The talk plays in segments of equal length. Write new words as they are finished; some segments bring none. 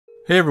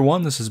Hey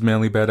everyone, this is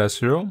Manly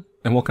Badass Hero,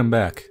 and welcome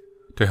back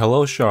to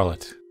Hello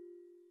Charlotte.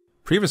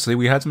 Previously,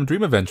 we had some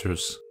dream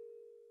adventures.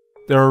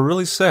 They were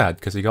really sad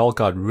because they all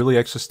got really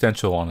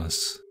existential on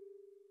us.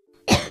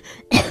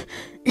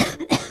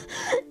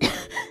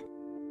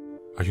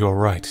 Are you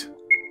alright?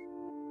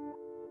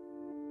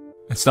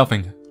 It's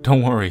nothing,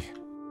 don't worry.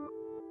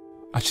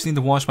 I just need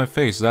to wash my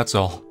face, that's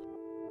all.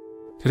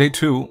 Today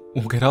too,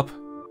 we'll get up,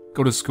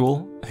 go to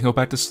school, and go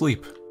back to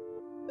sleep.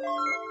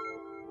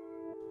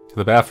 To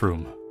the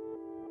bathroom.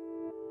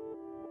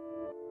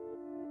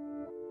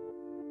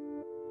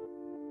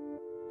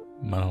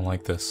 I don't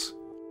like this.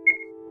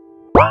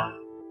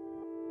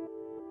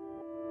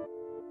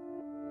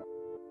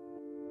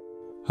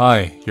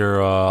 Hi,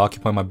 you're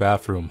occupying my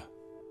bathroom.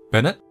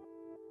 Bennett?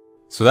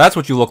 So that's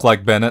what you look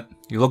like, Bennett.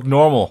 You look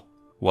normal.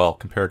 Well,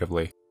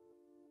 comparatively.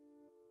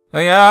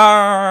 Oh,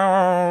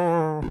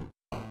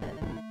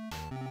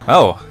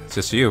 it's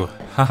just you.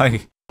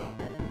 Hi.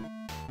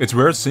 It's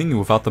rare seeing you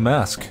without the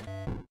mask.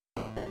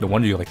 No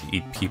wonder you like to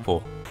eat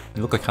people.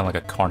 You look like kind of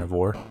like a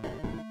carnivore.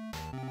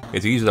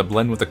 It's easier to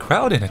blend with the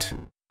crowd in it.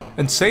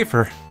 And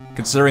safer,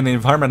 considering the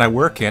environment I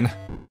work in.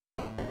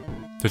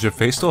 Does your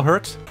face still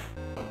hurt?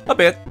 A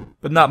bit,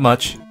 but not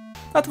much.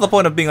 Not to the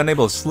point of being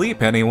unable to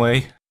sleep,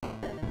 anyway.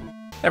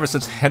 Ever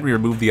since Henry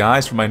removed the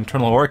eyes from my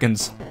internal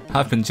organs,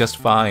 I've been just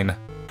fine.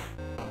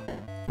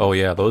 Oh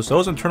yeah,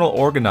 those internal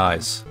organ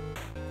eyes.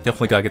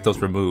 Definitely gotta get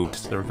those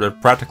removed. They're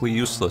practically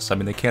useless. I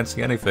mean, they can't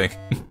see anything.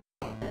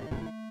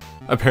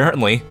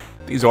 Apparently,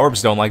 these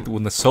orbs don't like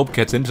when the soap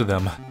gets into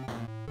them.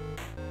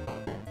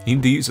 You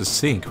need to use a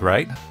sink,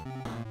 right?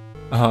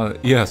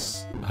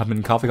 Yes. I've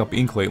been coughing up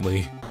ink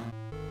lately.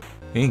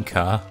 Ink,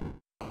 huh?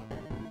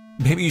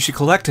 Maybe you should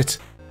collect it.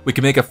 We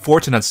can make a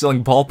fortune on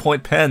selling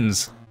ballpoint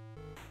pens.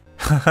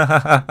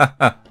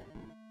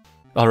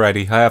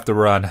 Alrighty, I have to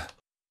run.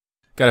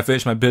 Gotta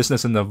finish my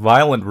business in the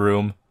violent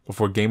room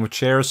before Game of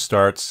Chairs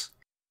starts.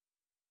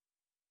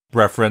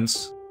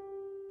 Reference.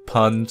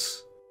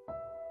 Puns.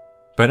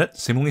 Bennett,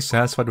 seemingly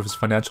satisfied with his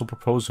financial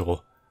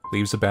proposal,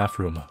 leaves the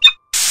bathroom.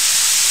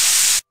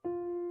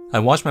 I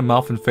wash my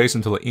mouth and face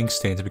until the ink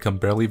stains become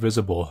barely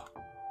visible.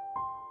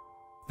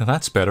 Now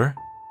that's better.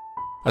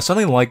 I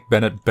suddenly like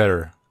Bennett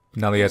better,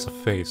 now that he has a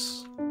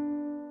face.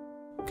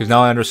 Because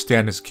now I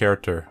understand his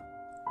character,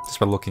 just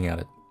by looking at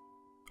it.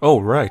 Oh,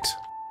 right.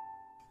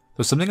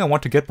 There's something I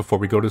want to get before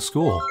we go to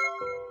school.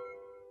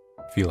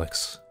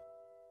 Felix.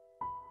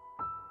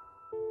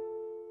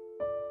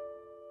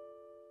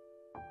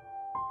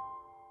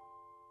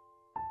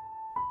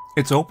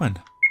 It's open.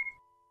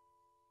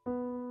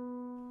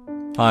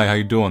 Hi, how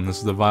you doing? This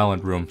is the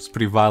violent room. It's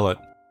pretty violent.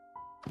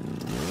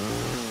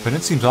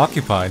 Bennett seems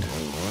occupied.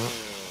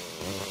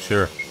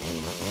 Sure.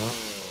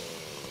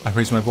 I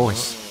raise my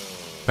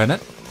voice.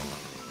 Bennett?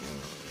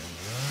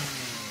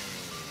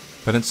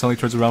 Bennett suddenly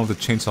turns around with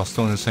a chainsaw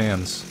still in his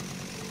hands.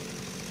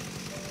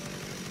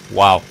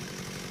 Wow.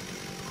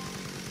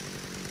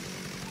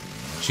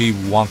 Gee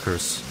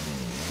wonkers.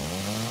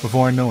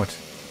 Before I know it,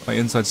 my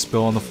insides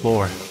spill on the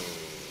floor.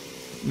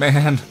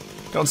 Man,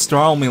 don't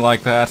startle me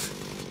like that.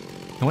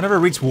 No one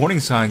ever reads warning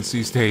signs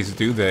these days,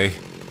 do they?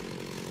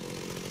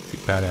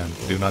 Keep that in.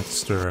 Do not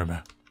disturb.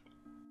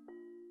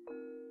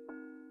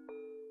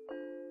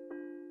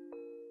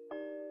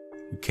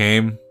 We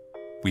came,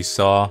 we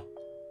saw,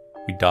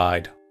 we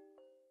died.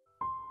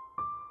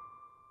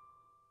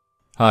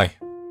 Hi.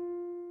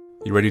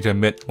 You ready to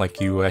admit,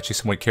 like, you actually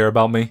somewhat care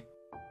about me?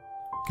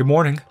 Good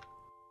morning.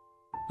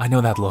 I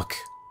know that look.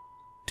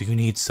 Do you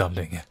need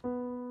something?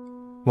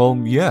 Well,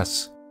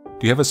 yes.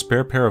 Do you have a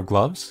spare pair of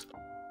gloves?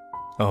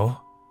 Oh?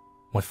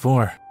 What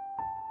for?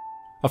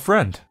 A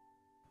friend.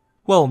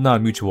 Well, not a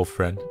mutual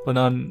friend, but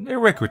an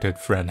irrequited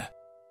friend,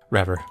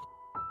 rather.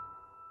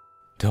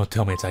 Don't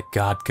tell me it's that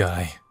god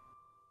guy.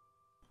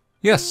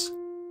 Yes.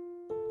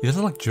 He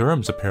doesn't like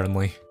germs,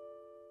 apparently.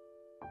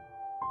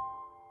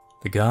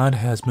 The god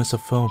has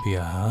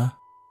misophonia, huh?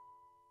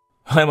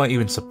 I'm not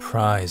even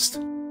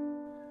surprised.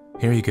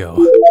 Here you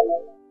go.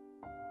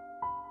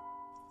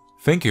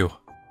 Thank you.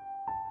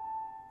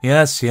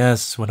 Yes,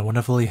 yes, what a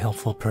wonderfully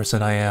helpful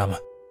person I am.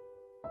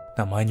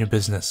 Now mind your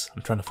business.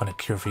 I'm trying to find a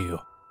cure for you.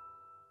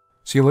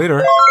 See you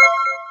later.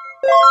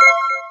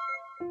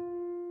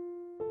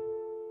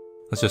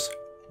 Let's just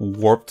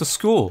warp to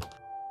school.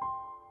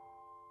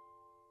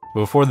 But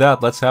before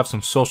that, let's have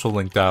some social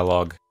link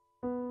dialogue.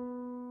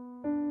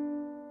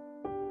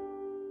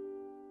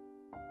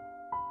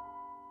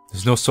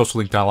 There's no social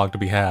link dialogue to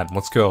be had.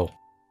 Let's go.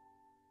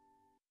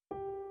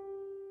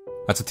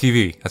 That's a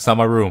TV. That's not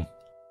my room.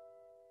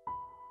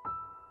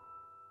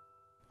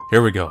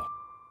 Here we go.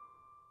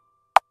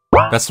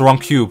 That's the wrong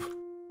cube.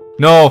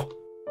 No!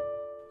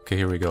 Okay,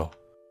 here we go.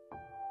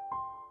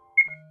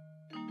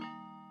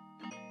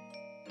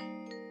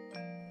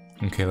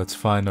 Okay, let's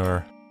find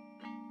our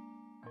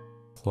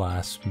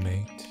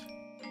classmate.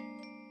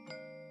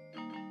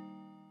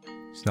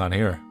 He's not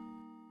here.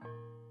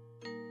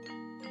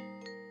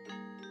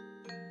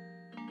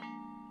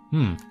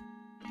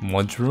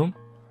 Lunchroom?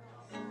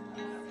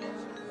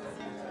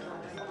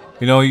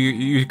 You know,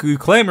 you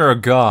claim you're a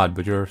god,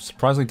 but you're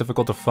surprisingly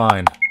difficult to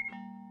find.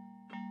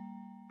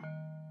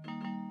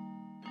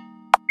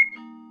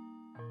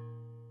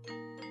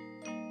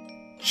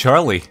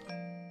 Charlie!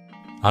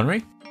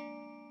 Henri?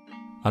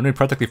 Henri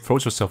practically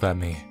throws herself at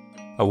me.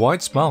 A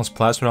wide smile is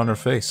plastered on her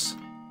face.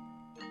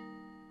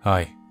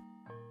 Hi.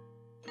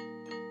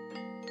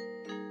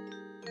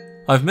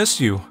 I've missed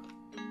you.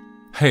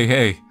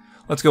 Hey,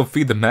 let's go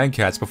feed the mad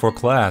cats before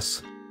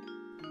class.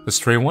 The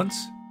stray ones?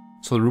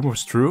 So the rumor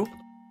was true?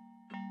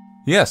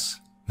 Yes,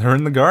 they're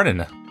in the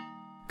garden.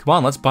 Come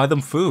on, let's buy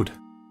them food.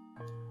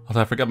 Although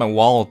I forgot my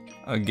wallet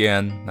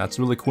again, that's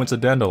really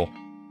coincidental.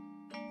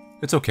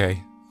 It's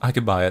okay, I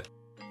can buy it.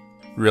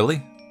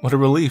 Really? What a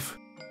relief.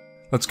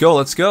 Let's go,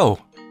 let's go!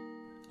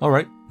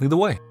 Alright, lead the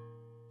way.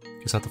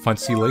 Guess I'll have to find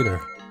C later.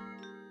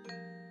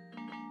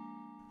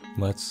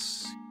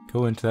 Let's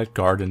go into that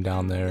garden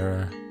down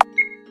there.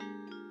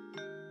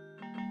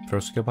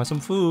 First, we gotta buy some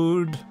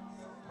food.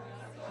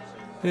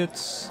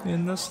 It's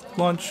in this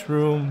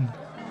lunchroom.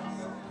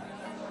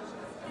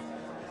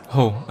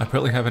 Oh, I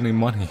barely have any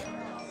money.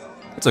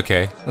 It's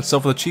okay. Let's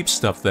sell for the cheap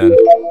stuff then.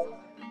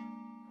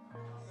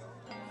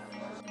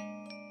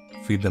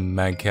 Feed them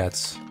mad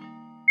cats.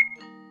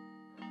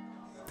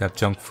 They have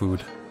junk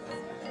food.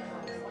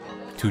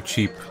 Too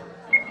cheap.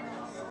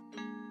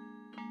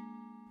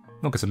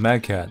 Look, it's a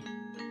mad cat.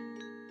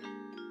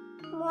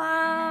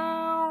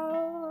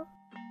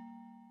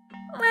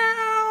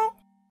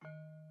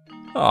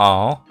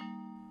 Aww.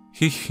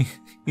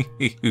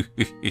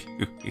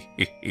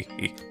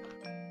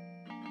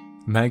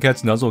 Mad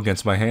cats nuzzle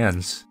against my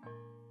hands.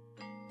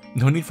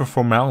 No need for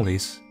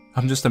formalities.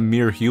 I'm just a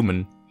mere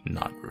human.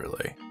 Not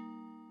really.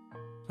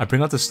 I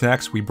bring out the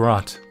snacks we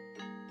brought.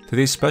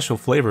 Today's special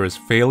flavor is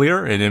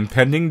failure and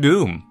impending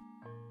doom.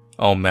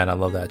 Oh man, I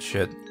love that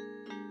shit.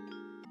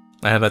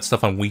 I have that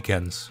stuff on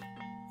weekends.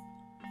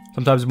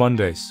 Sometimes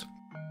Mondays.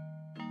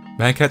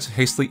 Mad cats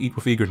hastily eat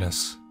with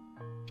eagerness.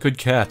 Good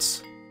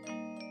cats.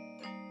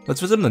 Let's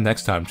visit them the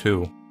next time,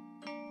 too.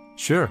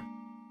 Sure.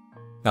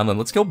 Now then,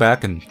 let's go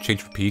back and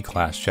change for PE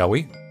class, shall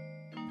we?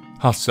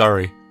 Oh,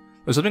 sorry.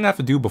 There's something I have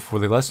to do before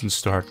the lessons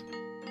start.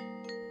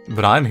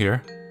 But I'm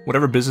here.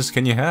 Whatever business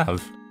can you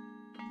have?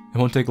 It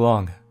won't take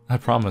long, I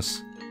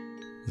promise.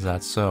 Is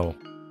that so?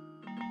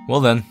 Well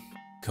then,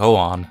 go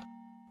on.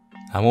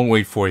 I won't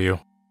wait for you.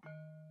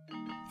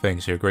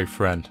 Thanks, you're a great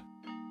friend.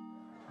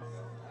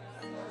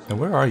 Now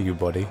where are you,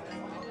 buddy?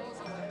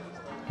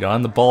 Down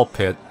in the ball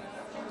pit.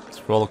 That's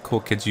where all the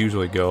cool kids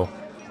usually go.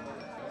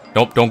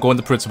 Nope, don't go in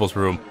the principal's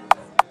room.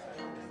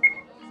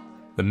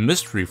 The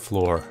mystery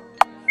floor.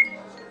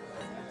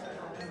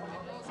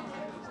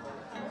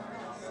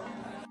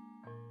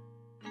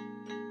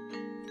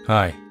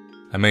 Hi,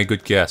 I made a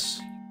good guess.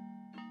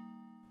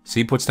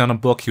 C puts down a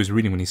book he was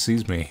reading when he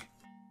sees me.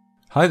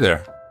 Hi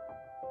there.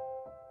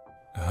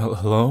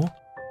 Hello?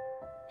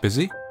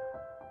 Busy?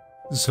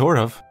 Sort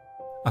of.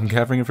 I'm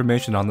gathering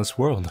information on this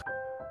world.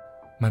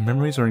 My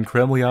memories are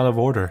incredibly out of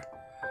order,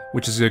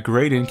 which is a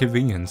great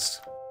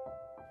inconvenience.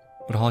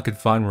 But all I could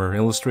find were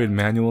illustrated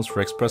manuals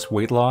for express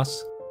weight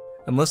loss,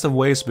 and lists of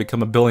ways to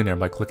become a billionaire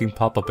by clicking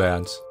pop-up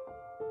ads.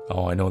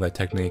 Oh, I know that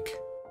technique.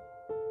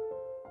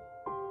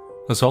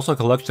 There's also a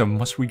collection of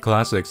must-read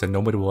classics that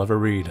nobody will ever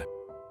read.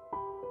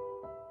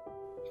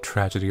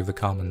 Tragedy of the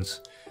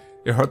Commons.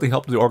 It hardly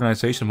helped the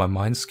organization of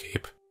my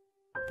mindscape,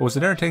 but was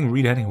an entertaining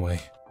read anyway.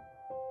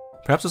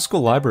 Perhaps the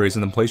school library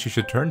isn't the place you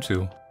should turn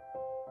to.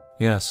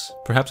 Yes,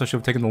 perhaps I should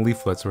have taken the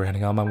leaflets that were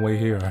handing out on my way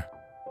here.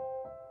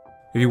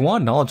 If you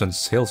want knowledge on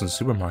sales in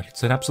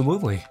supermarkets, then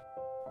absolutely.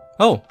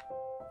 Oh,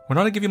 why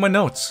don't I give you my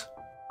notes?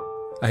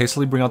 I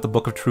hastily bring out the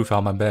Book of Truth out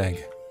of my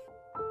bag.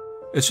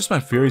 It's just my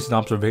theories and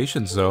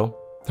observations, though.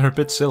 They're a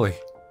bit silly.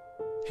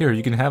 Here,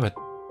 you can have it.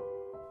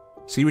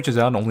 C reaches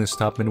out and only to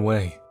stop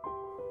midway.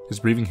 His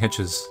breathing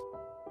hitches.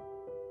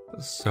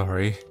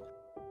 Sorry.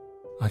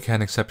 I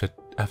can't accept it,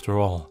 after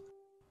all.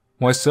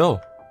 Why so?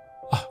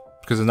 Ah,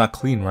 because it's not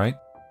clean, right?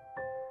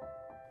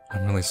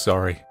 I'm really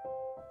sorry.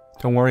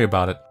 Don't worry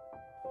about it.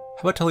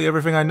 How about I tell you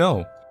everything I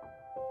know?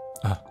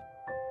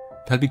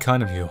 That'd be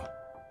kind of you.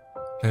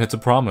 And it's a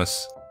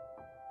promise.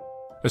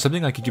 There's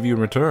something I could give you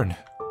in return.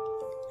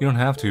 You don't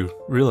have to,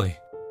 really.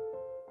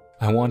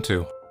 I want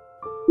to.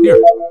 Here.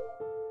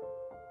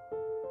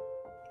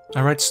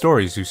 I write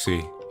stories, you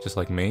see, just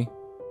like me.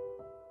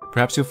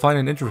 Perhaps you'll find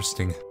it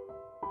interesting.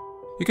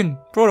 You can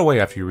throw it away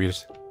after you read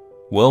it.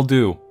 Will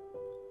do.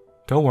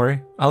 Don't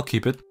worry, I'll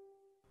keep it.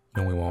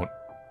 No, we won't.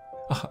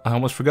 I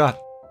almost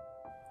forgot.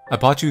 I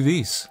bought you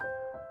these.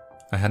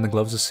 I hand the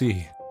gloves to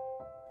C.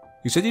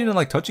 You said you didn't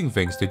like touching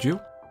things, did you?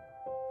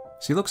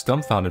 C looks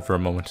dumbfounded for a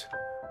moment.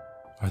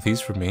 Are these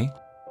for me?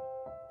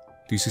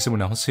 Do you see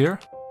someone else here?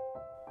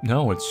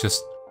 No, it's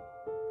just...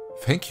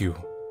 Thank you.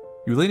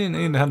 You really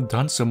didn't have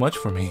done so much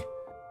for me.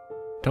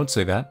 Don't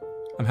say that.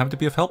 I'm happy to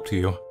be of help to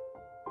you.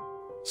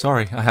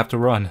 Sorry, I have to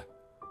run.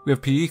 We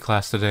have PE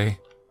class today.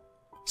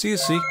 See you,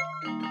 C.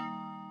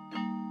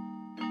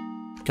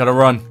 Gotta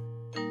run.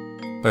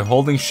 By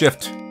holding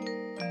shift.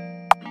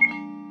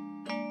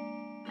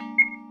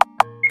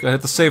 Gotta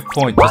hit the save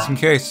point, just in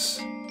case.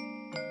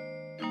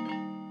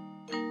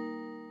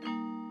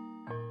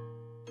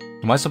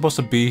 Am I supposed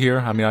to be here?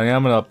 I mean, I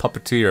am a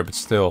puppeteer, but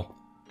still.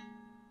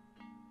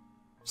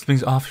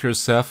 Something's off here,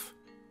 Seth.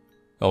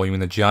 Oh, you mean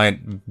the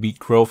giant meat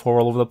growth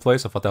all over the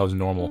place? I thought that was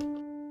normal.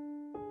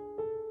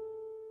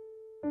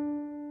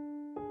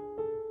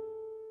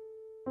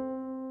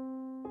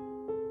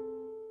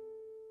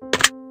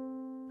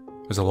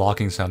 There's a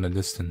locking sound in the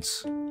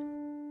distance.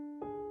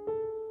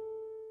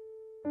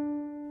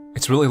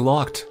 It's really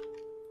locked.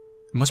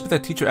 It must be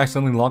that teacher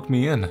accidentally locked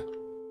me in.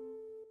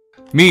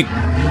 Meat!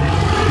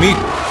 Meat!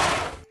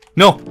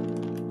 No!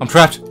 I'm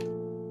trapped!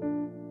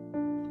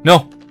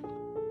 No!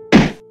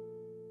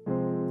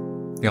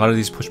 The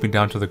oddities push me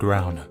down to the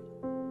ground.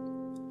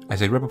 As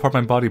they rip apart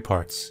my body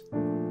parts,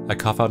 I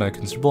cough out a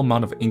considerable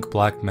amount of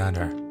ink-black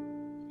matter.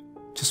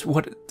 Just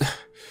what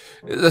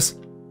is this?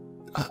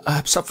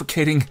 I'm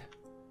suffocating.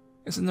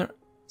 Isn't there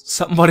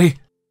somebody?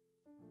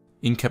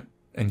 Ink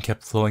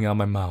kept flowing out of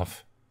my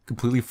mouth,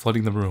 completely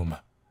flooding the room.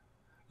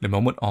 In a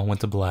moment, all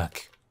went to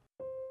black.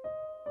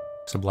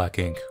 Some black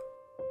ink.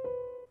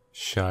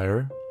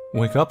 Shire,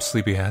 wake up,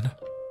 sleepyhead.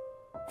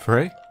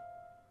 Frey?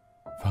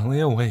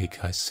 Finally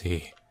awake, I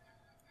see.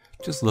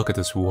 Just look at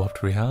this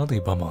warped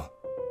reality, bummer.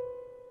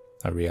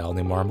 A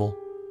reality marble?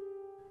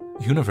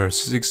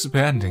 Universe is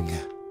expanding.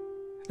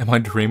 Am I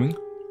dreaming?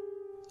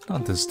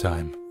 Not this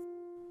time.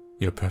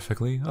 You're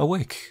perfectly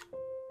awake.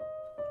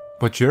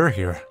 But you're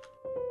here.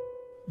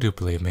 Do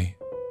believe me,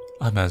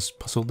 I'm as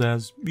puzzled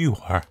as you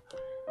are.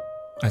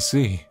 I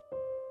see.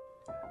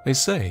 They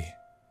say,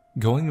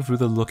 going through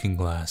the looking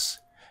glass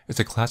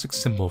is a classic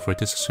symbol for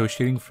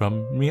disassociating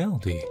from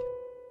reality.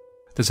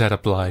 Does that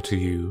apply to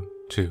you,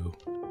 too?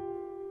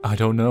 I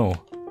don't know.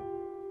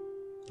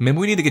 Maybe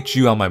we need to get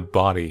you out of my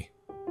body.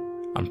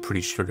 I'm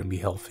pretty sure to be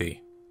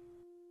healthy.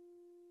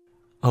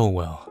 Oh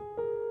well.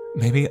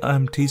 Maybe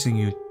I'm teasing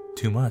you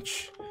too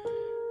much.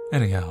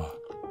 Anyhow,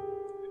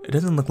 it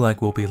doesn't look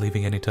like we'll be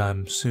leaving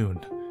anytime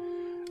soon.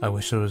 I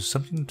wish there was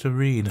something to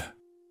read.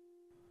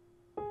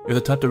 You're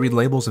the type to read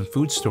labels in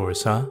food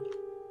stores, huh?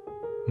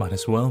 Might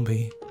as well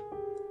be.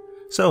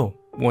 So,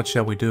 what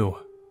shall we do?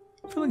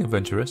 Feeling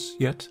adventurous,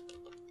 yet?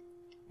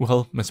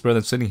 Well, it's better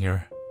than sitting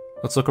here.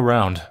 Let's look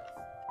around.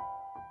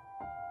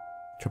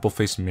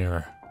 Triple-faced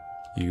mirror.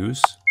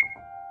 Use.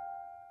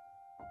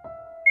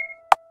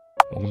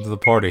 Welcome to the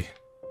party.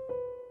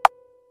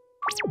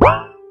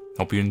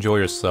 Hope you enjoy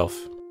yourself.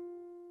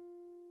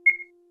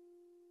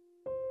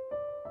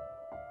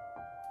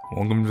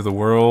 Welcome to the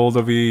world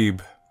of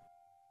Ebe.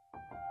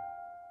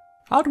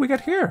 How did we get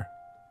here?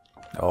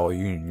 Oh,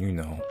 you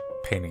know.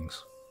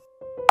 Paintings.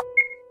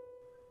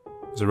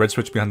 There's a red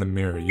switch behind the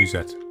mirror. Use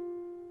that.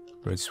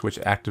 Red switch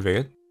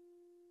activated.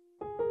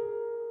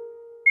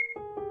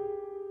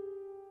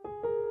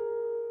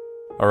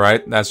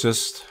 Alright, that's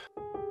just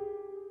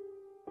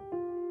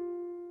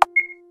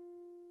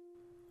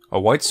a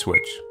white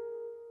switch.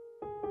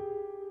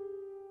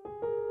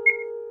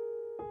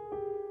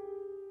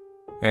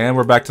 And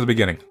we're back to the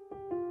beginning.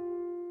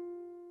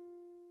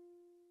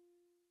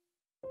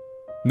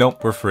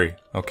 Nope, we're free.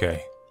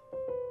 Okay.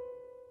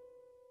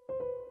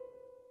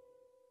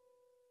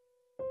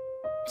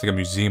 It's like a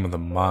museum of the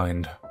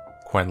mind.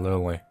 Quite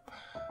literally.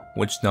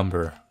 Which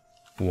number?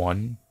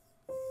 1?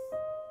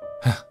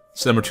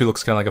 So number 2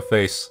 looks kind of like a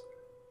face.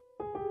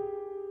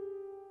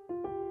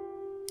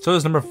 So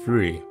does number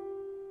 3.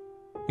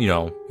 You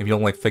know, if you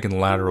don't like thick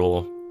and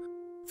lateral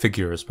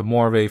figures, but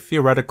more of a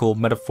theoretical,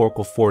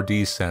 metaphorical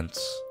 4D sense.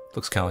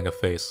 Looks kind of like a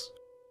face.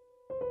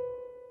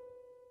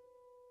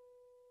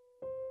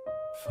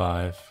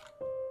 5.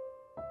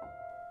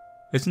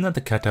 Isn't that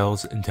the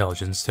Ketel's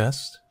intelligence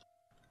test?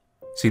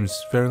 Seems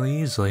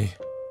fairly easily.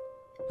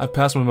 I've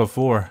passed one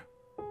before.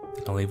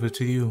 Then I'll leave it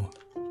to you.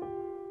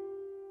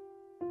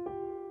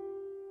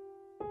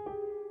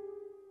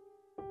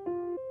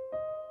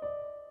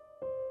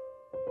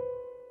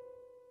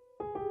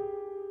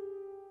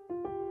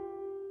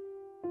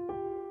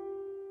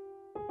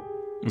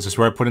 Is this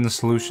where I put in the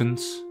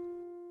solutions?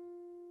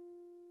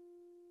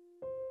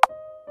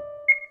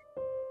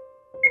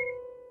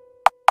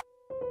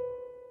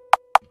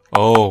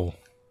 Oh.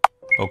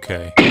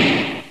 Okay.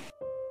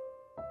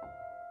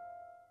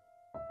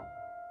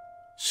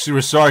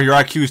 We're sorry, your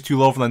IQ is too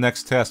low for the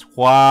next test.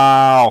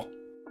 Wow.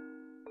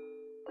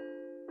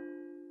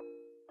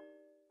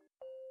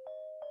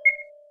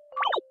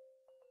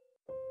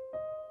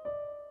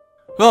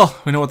 Well,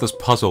 we know what this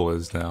puzzle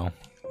is now.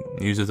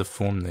 Use it to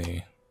form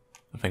the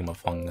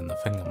thingamafung and the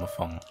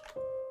thingamafung.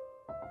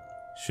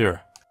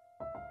 Sure.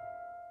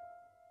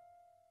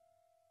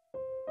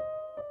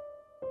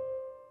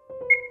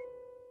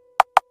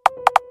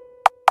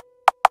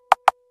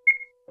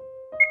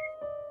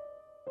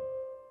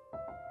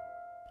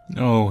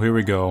 Oh, here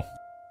we go.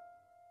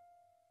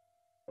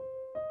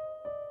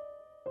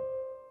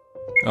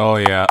 Oh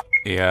yeah,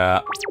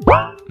 yeah.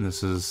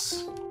 This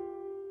is...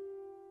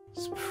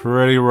 It's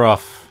pretty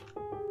rough.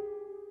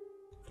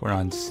 We're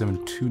on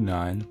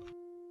 729.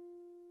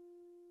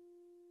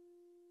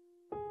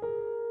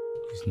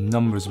 These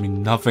numbers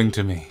mean nothing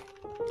to me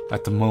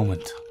at the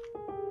moment.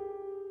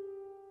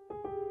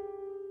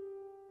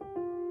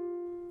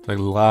 They're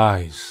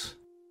lies.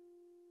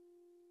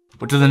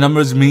 What do the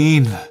numbers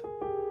mean?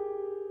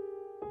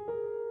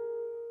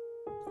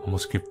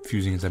 Almost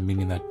confusing as that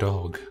meaning that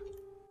dog.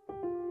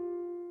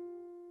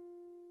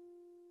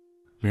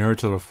 Mirror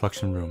to the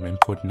reflection room,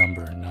 input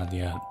number, not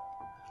yet.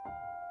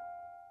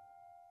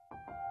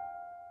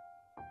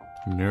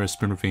 Mirror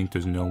spin of ink,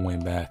 there's no way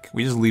back.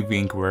 We just leave the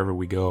ink wherever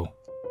we go.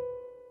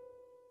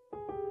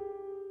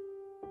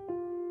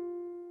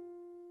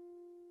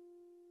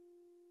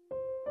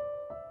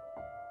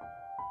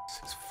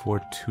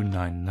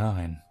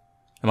 $64299.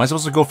 Am I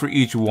supposed to go for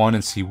each one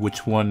and see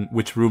which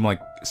room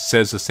like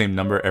says the same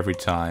number every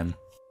time?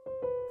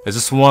 Is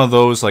this one of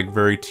those like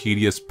very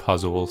tedious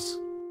puzzles?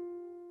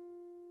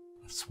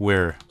 I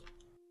swear.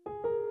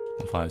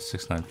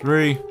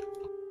 15693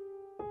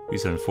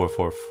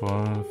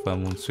 B7445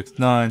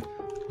 5169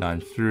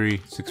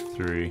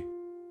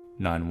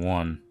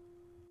 936391.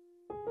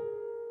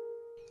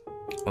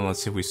 Well,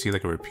 let's see if we see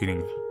like a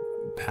repeating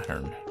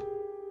pattern.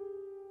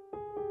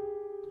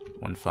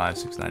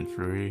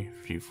 15693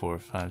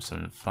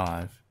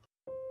 34575.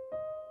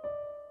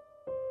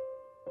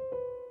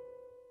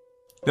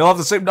 They all have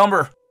the same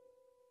number.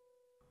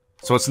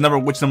 So it's number.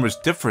 Which number is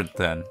different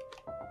then?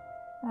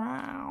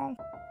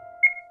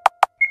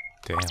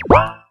 Damn.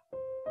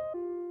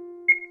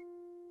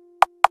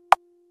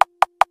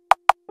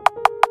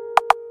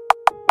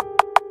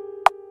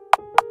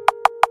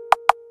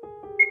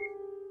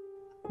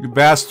 You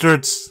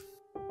bastards!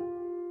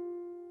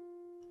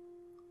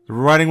 The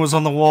writing was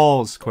on the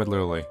walls, quite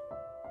literally.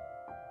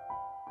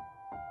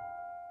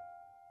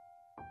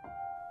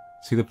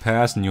 See the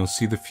past and you'll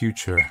see the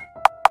future.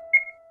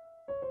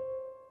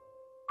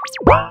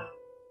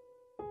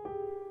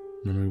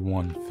 Memory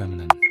 1,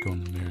 feminine, go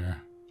in the mirror.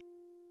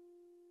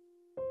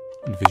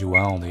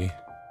 Individuality.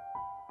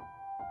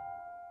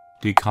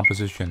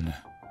 Decomposition.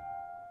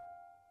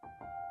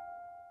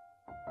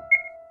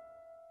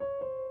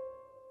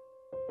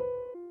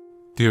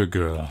 Dear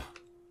girl,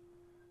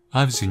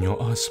 I've seen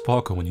your eyes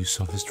sparkle when you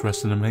saw this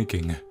dress in the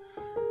making.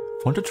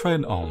 Want to try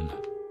it on?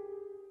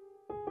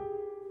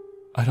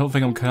 I don't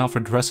think I'm cut out for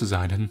dress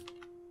designing.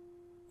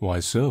 Why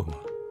so?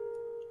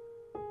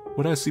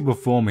 What I see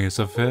before me is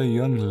a fair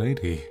young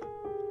lady.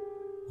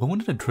 Why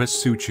wouldn't a dress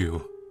suit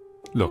you?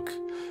 Look,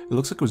 it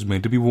looks like it was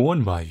made to be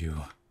worn by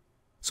you.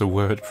 So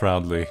wear it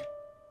proudly.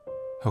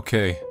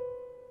 Okay,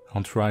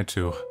 I'll try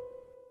to.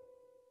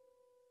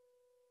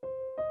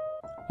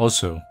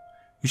 Also,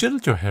 you should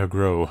let your hair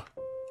grow.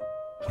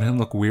 Wouldn't it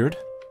look weird?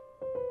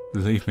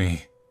 Believe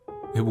me,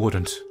 it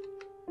wouldn't.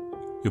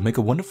 You'll make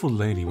a wonderful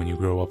lady when you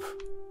grow up.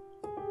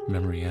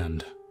 Memory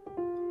end.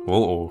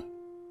 Uh-oh.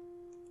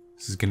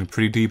 This is getting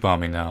pretty deep on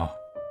me now.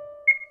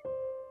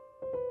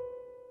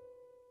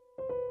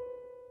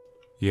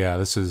 Yeah,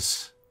 this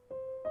is...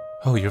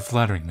 Oh, you're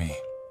flattering me.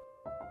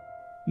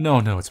 No,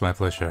 it's my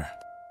pleasure.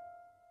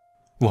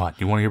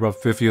 What, you want to hear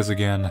about Biphias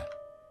again?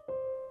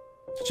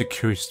 Such a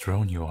curious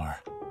drone you are.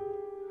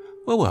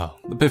 Well,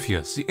 the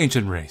Biphias, the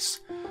ancient race.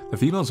 The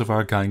females of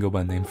our kind go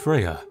by the name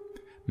Freya.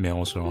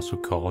 Males are also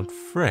called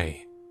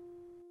Frey.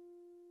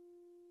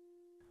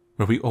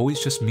 Where we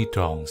always just meet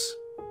dolls.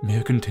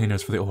 Mere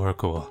containers for the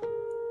Oracle.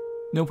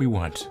 No, we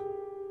weren't.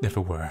 Never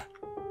were.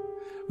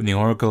 When the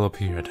Oracle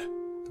appeared,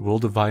 the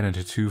world divided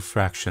into two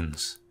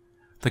fractions.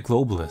 The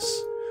globalists,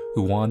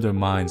 who wanted their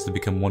minds to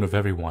become one of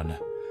everyone,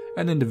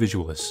 and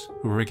individualists,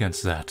 who were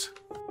against that.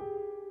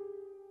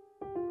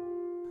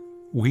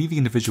 We, the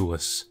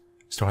individualists,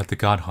 started the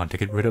God Hunt to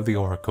get rid of the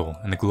Oracle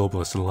and the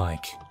globalists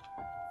alike.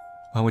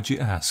 Why would you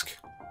ask?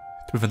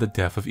 To prevent the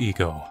death of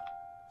ego.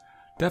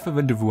 Death of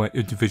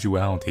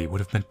individuality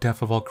would have meant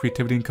death of all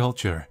creativity and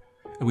culture,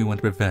 and we want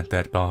to prevent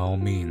that by all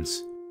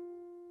means.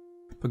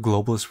 But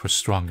globalists were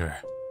stronger.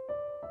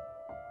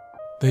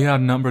 They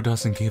outnumbered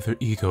us and gave their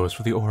egos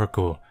for the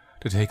Oracle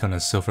to take on a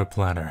silver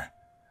platter.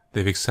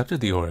 They've accepted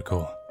the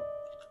Oracle.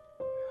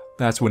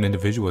 That's when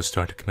individuals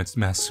started to commit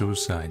mass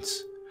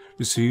suicides,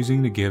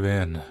 refusing to give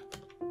in.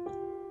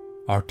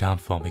 Our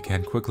downfall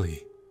began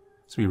quickly,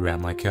 so we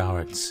ran like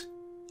cowards.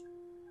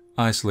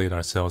 Isolate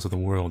ourselves of the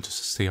world just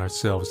to stay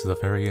ourselves to the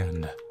very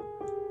end.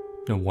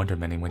 No wonder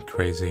many went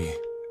crazy.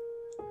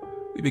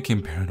 We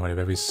became paranoid of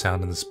every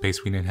sound in the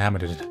space we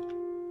inhabited.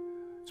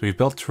 So we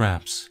built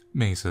traps,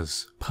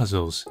 mazes,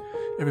 puzzles,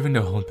 everything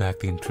to hold back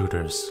the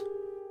intruders.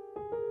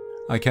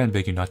 I can't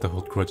beg you not to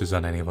hold grudges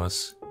on any of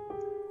us.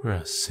 We're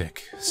a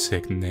sick,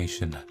 sick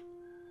nation.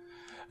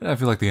 And I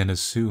feel like the end is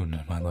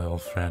soon, my loyal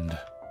friend.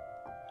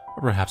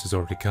 Or perhaps it's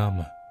already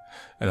come,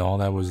 and all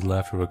that was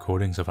left were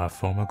recordings of our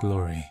former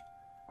glory.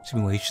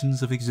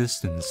 Simulations of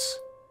existence.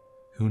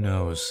 Who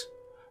knows?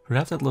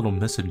 Perhaps that little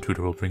misintruder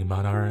will bring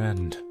about our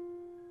end.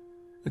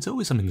 It's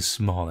always something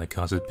small that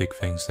causes big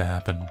things to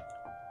happen.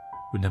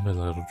 Remember,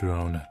 little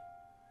drone.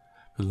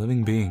 For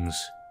living beings,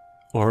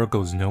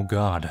 Oracle is no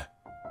god.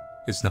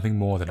 It's nothing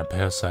more than a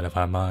parasite of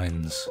our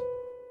minds.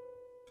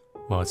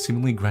 While it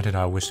seemingly granted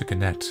our wish to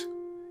connect,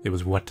 it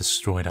was what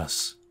destroyed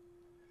us.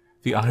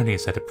 The irony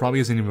is that it probably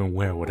isn't even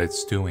aware what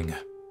it's doing.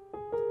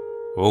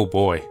 Oh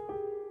boy.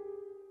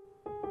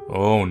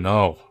 Oh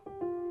no.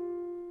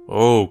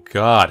 Oh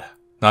god.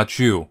 Not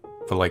you.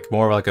 But like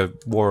more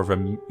of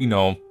a, you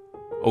know,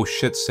 oh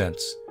shit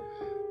sense.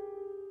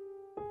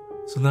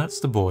 So that's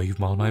the boy you've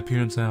modeled my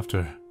appearance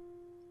after.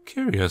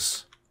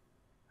 Curious.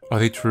 Are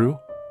they true?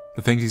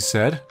 The things he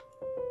said?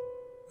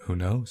 Who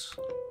knows?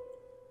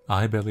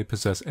 I barely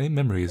possess any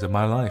memories of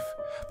my life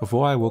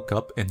before I woke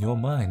up in your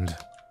mind.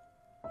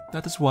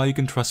 That is why you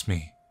can trust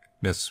me,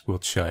 Miss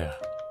Wiltshire.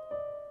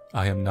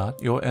 I am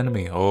not your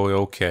enemy. Oh,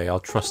 okay, I'll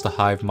trust the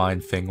hive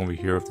mind thing over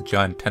here of the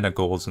giant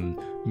tentacles and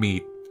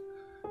meat.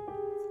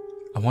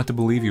 I want to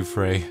believe you,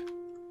 Frey,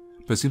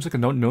 but it seems like I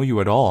don't know you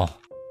at all.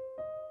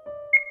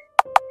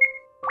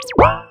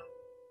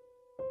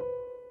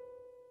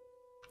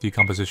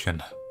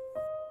 Decomposition.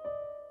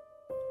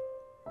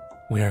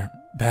 We're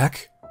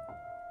back?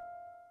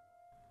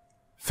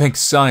 Thanks,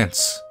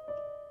 science.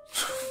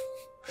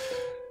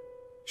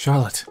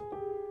 Charlotte.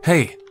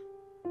 Hey!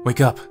 Wake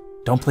up.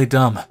 Don't play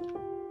dumb.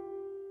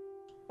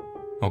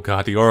 Oh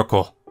god, the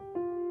Oracle.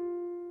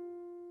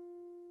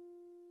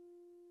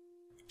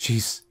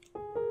 She's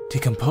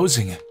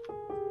decomposing.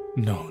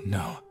 No.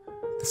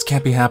 This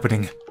can't be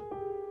happening.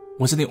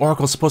 Wasn't the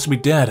Oracle supposed to be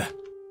dead?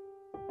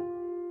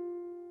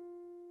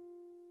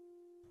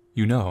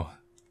 You know,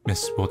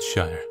 Miss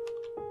Wiltshire.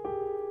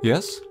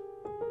 Yes?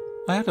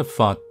 I had a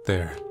thought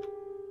there,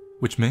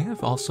 which may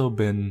have also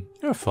been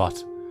your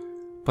thought,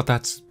 but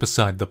that's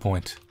beside the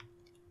point.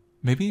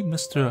 Maybe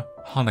Mr.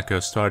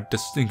 Honecker started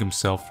distancing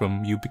himself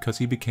from you because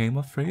he became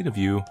afraid of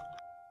you.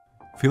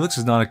 Felix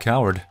is not a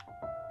coward.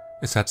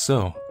 Is that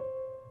so?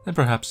 Then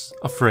perhaps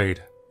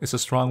afraid is a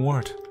strong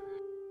word.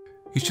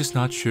 He's just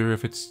not sure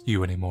if it's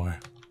you anymore.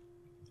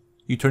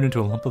 You turned into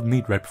a lump of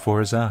meat right before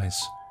his eyes.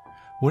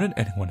 Wouldn't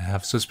anyone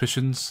have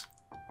suspicions?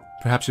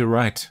 Perhaps you're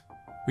right.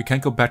 We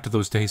can't go back to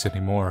those days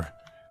anymore.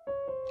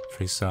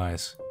 Frey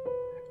sighs.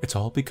 It's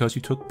all because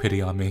you took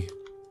pity on me.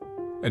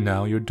 And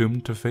now you're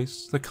doomed to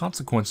face the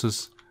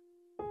consequences.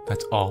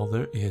 That's all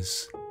there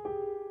is.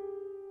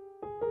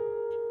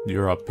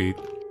 You're upbeat.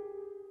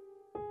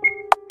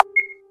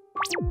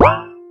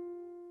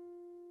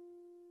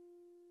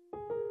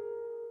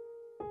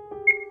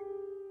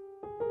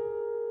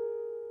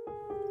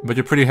 But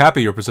you're pretty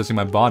happy you're possessing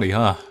my body,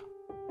 huh?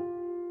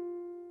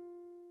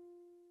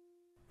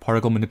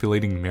 Particle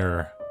manipulating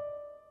mirror.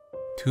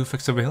 2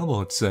 effects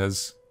available, it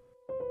says.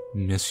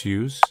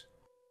 Misuse.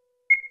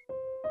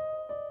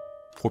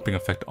 Warping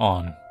effect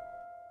on.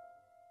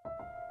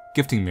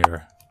 Gifting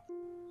mirror.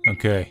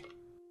 Okay.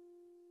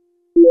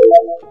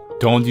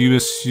 Don't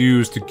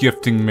misuse the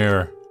gifting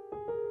mirror.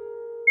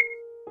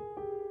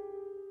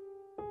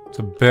 It's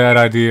a bad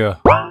idea.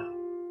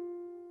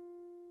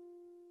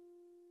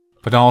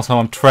 But also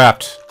I'm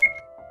trapped.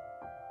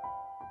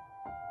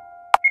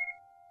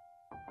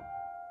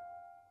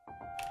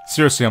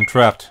 Seriously, I'm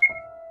trapped.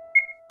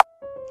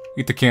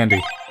 Eat the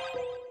candy.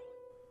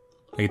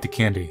 I ate the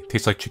candy.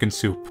 Tastes like chicken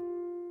soup.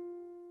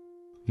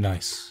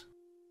 Nice.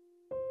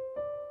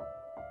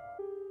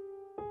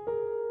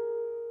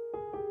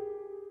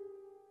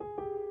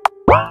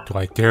 Do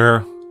I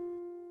dare?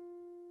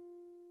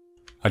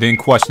 I didn't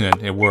question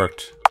it. It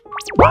worked.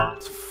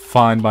 It's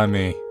fine by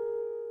me.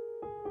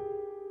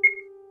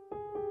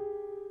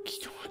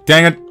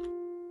 Dang it!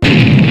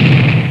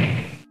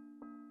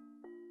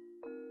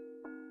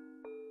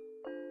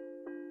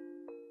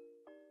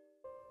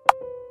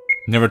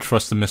 Never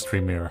trust the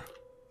mystery mirror.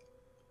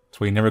 That's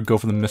why you never go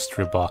for the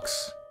mystery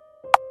box.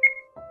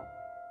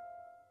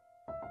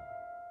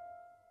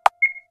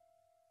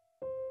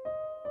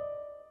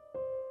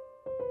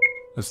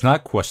 Let's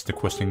not question the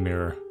questioning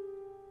mirror.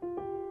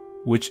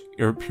 Which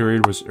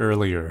period was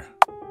earlier?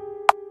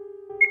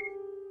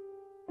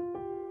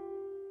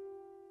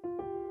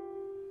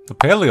 The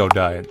paleo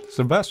diet. It's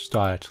the best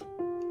diet.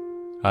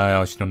 I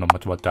actually don't know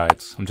much about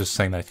diets. I'm just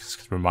saying that because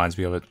it reminds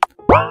me of it.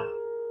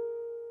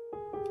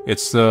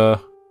 It's the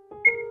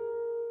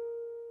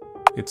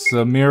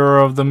mirror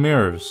of the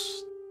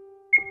mirrors.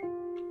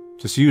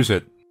 Just use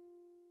it.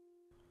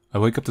 I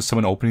wake up to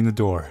someone opening the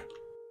door.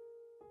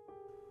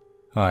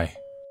 Hi.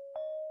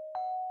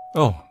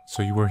 Oh,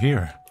 so you were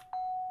here.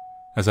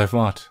 As I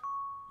thought.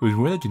 It was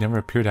weird that you never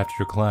appeared after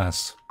your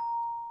class.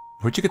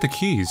 Where'd you get the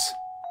keys?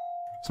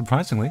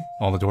 Surprisingly,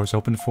 all the doors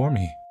opened for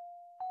me.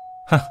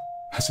 Huh,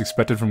 as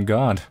expected from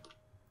God.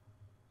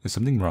 Is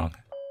something wrong?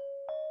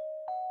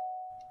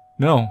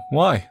 No,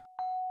 why?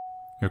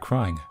 You're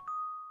crying.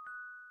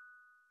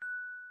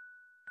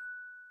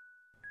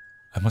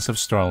 I must have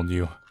startled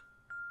you.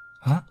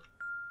 Huh?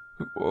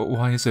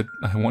 Why is it,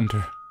 I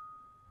wonder?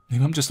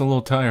 Maybe I'm just a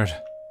little tired.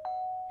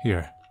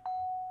 Here.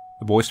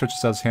 The boy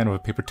stretches out his hand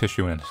with a paper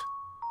tissue in it.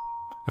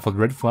 I felt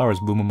red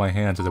flowers bloom on my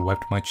hands as I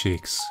wiped my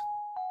cheeks.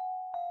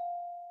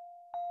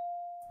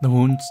 The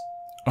wounds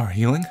are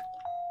healing?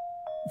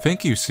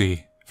 Thank you,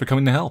 C, for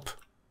coming to help.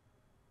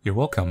 You're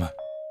welcome.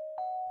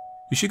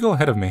 You should go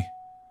ahead of me.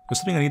 There's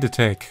something I need to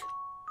take.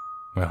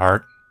 My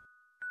heart?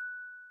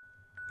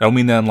 I don't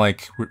mean that in,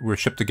 like, we're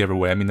shipped together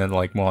way. I mean that,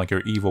 like, more like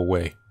your evil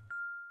way.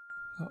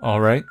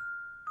 Alright.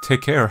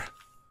 Take care.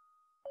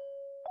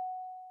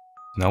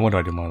 Now what do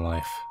I do in my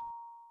life?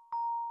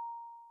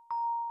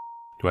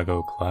 Do I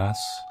go to class?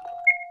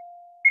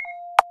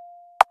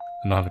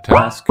 And not have a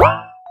task?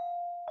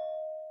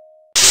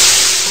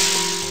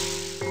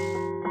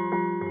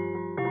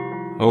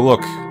 Oh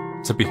look,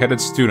 it's a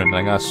beheaded student and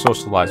I gotta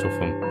socialize with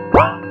him.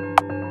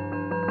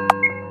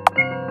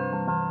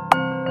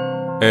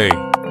 Hey,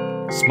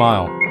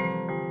 smile.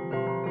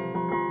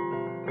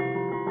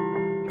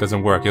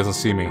 Doesn't work, he doesn't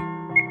see me.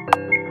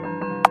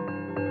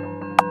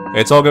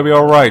 It's all gonna be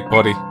alright,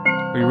 buddy.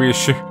 We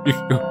reassure you.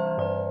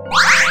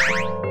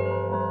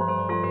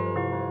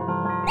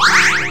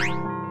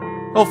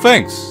 Oh,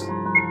 thanks!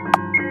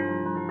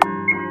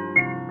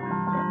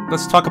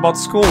 Let's talk about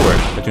schoolwork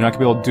that you're not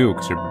gonna be able to do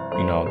because you're,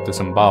 you know,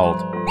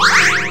 disemboweled.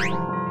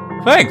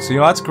 Thanks, you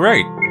know, that's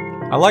great.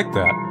 I like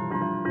that.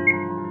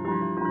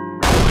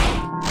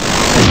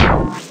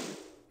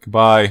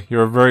 Goodbye,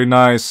 you're very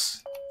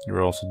nice.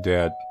 You're also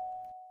dead.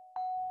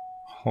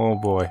 Oh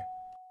boy.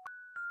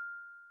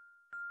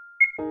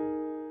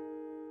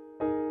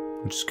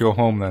 We'll just go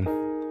home then.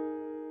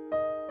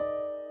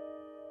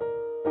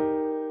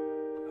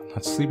 I'm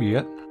not sleepy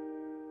yet.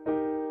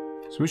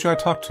 So who should I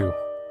talk to?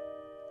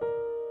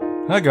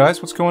 Hi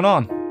guys, what's going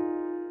on?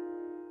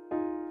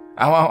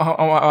 Ow, ow, ow,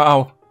 ow, ow,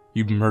 ow.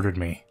 You murdered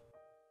me.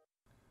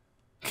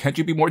 Can't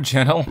you be more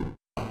gentle?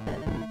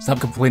 Stop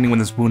complaining when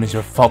this wound is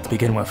your fault to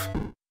begin with.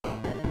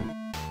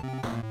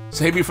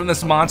 Save me from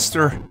this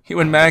monster,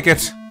 human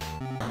maggot.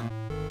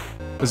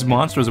 This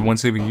monster is the one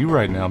saving you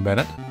right now,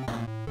 Bennett.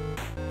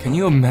 Can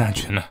you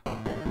imagine?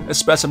 A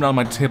specimen on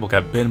my table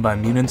got bitten by a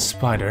mutant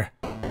spider,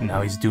 and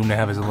now he's doomed to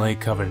have his leg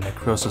covered in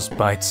necrosis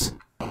bites.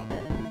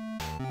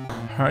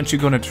 Aren't you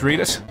gonna treat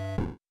it?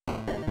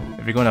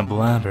 If you're gonna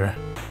blabber,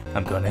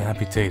 I'm gonna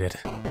amputate it.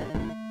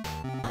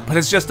 But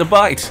it's just a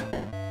bite!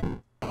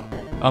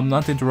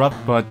 Not to interrupt,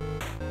 but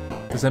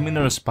does that mean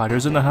there are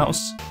spiders in the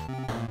house?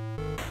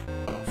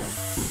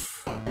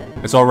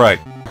 It's alright.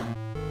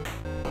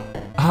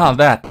 Ah,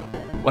 that.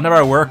 One of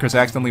our workers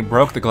accidentally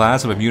broke the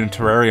glass of a mutant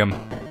terrarium,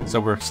 so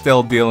we're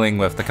still dealing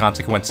with the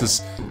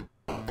consequences.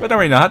 But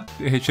worry not,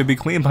 it should be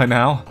clean by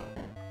now.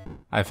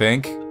 I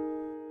think.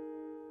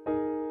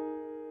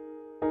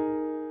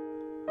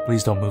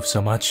 Please don't move so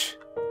much.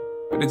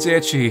 But it's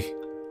itchy.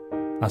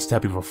 I'll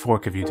stab you with a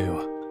fork if you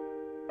do.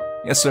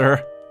 Yes,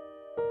 sir.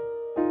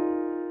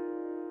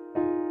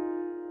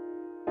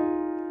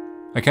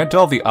 I can't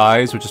tell if the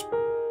eyes are just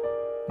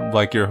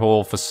like your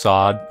whole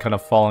facade kind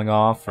of falling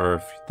off, or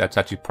if that's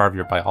actually part of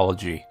your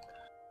biology.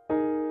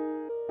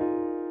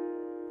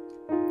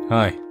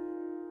 Hi.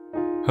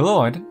 Hello,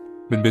 Aiden.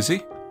 Been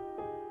busy?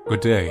 Good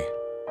day.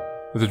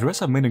 The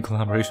dress I've made in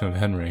collaboration with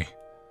Henry.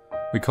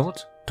 We call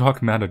it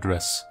Dark Matter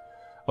Dress.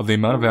 Of the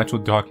amount of actual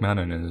dark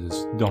matter in it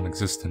is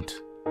non-existent.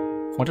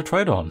 Want to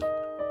try it on?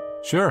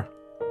 Sure.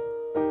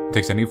 It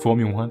takes any form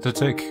you want it to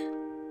take.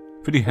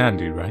 Pretty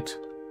handy, right?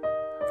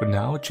 For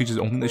now, it changes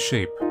only the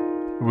shape.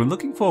 But we're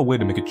looking for a way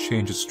to make it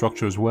change its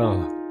structure as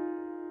well.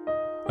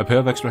 A pair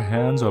of extra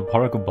hands or a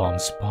particle bomb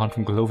spawned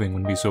from clothing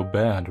wouldn't be so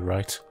bad,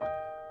 right?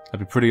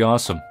 That'd be pretty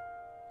awesome.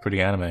 Pretty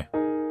anime.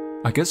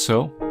 I guess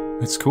so.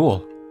 It's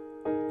cool.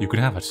 You can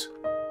have it.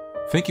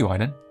 Thank you,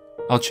 Aiden.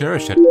 I'll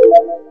cherish it.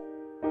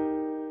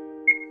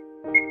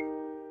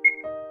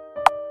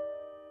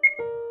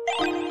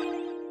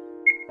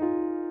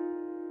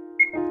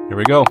 Here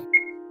we go.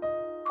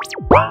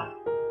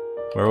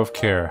 Wear with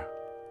care.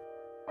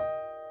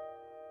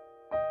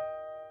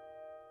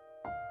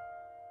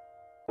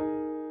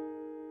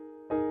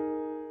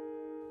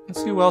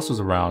 Let's see who else is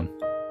around.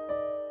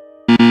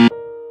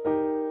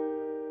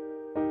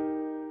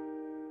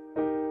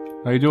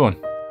 How you doing?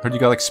 Heard you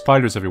got like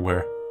spiders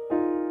everywhere.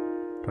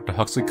 Dr.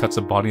 Huxley cuts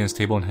the body on his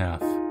table in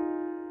half.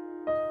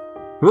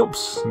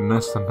 Oops,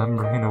 missed the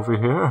membrane over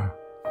here.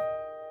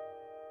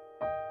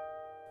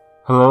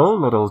 Hello,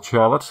 little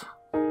Charlotte.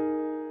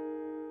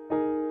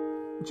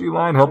 Would you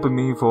mind helping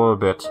me for a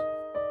bit?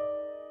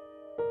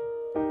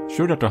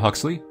 Sure, Dr.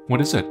 Huxley. What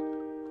is it?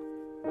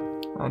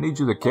 I need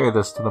you to carry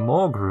this to the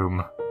morgue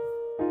room.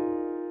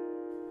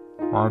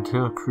 My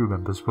entire crew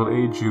members will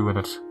aid you in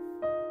it.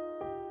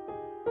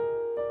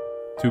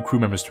 2 crew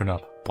members turn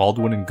up,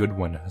 Baldwin and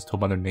Goodwin, as told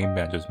by their name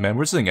badges. Man,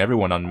 we're seeing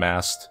everyone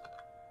unmasked.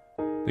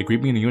 They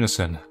greet me in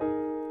unison.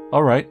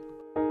 Alright.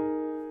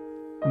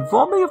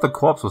 Inform me if the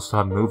corpse will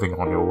start moving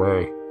on your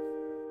way.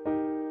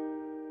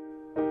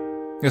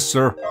 Yes,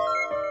 sir.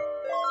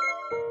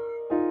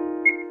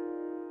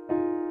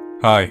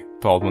 Hi,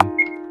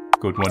 Baldwin.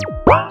 Goodwin.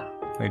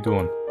 How you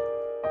doing?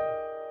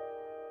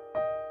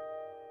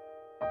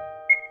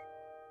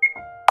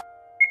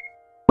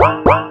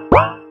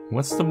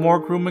 What's the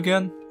morgue room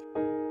again?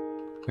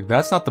 Like,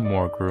 that's not the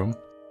morgue room.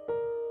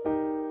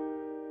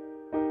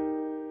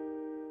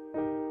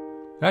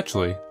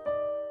 Actually,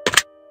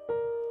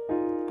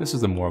 this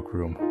is the morgue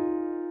room.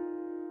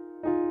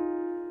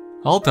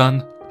 All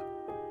done.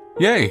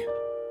 Yay!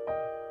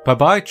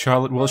 Bye-bye,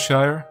 Charlotte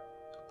Wilshire.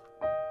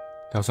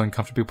 That was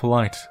uncomfortably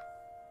polite.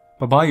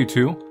 Bye-bye, you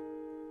two.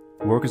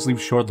 The workers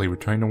leave shortly,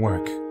 returning to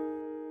work.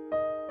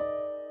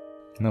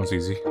 That was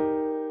easy.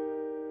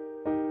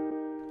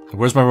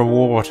 Where's my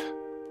reward?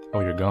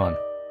 Oh, you're gone.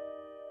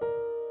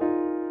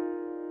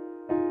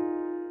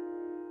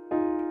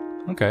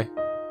 Okay.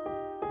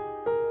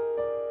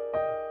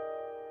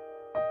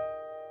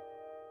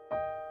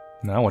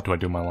 Now what do I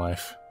do in my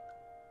life?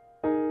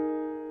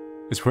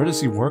 It's rare to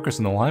see workers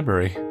in the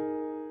library.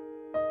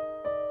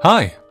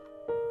 Hi!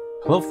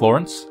 Hello,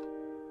 Florence.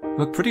 You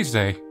look pretty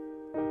today.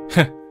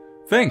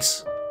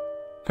 Thanks!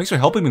 Thanks for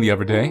helping me the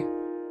other day.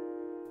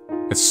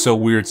 It's so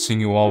weird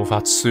seeing you all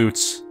without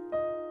suits.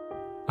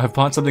 I've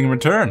bought something in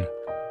return.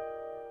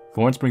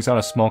 Florence brings out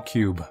a small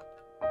cube.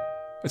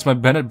 It's my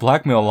Bennett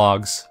blackmail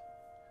logs.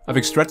 I've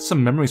extracted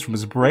some memories from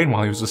his brain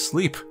while he was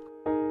asleep.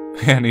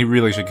 Man, he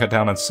really should cut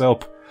down on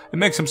soap. It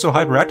makes him so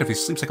hyperactive he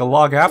sleeps like a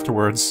log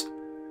afterwards.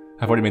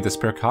 I've already made the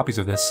spare copies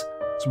of this,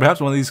 so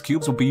perhaps one of these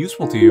cubes will be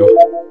useful to you.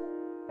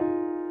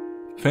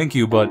 Thank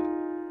you, but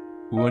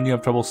wouldn't you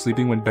have trouble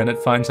sleeping when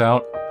Bennett finds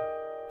out?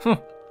 Huh.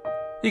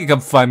 You can come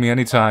find me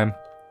anytime.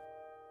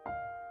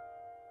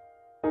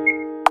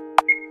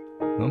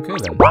 Okay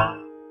then.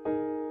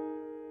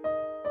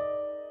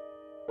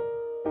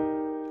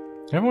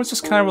 Everyone's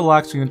just kind of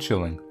relaxing and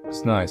chilling.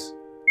 It's nice.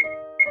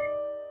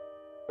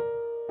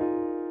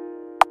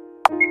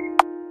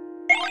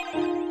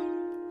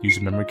 Use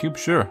a memory cube?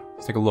 Sure.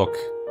 Let's take a look.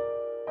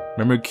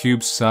 Memory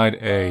cube side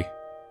A.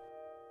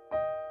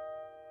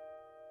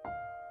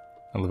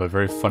 I live a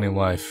very funny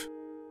life.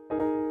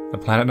 The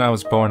planet I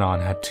was born on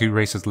had two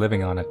races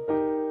living on it.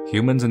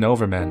 Humans and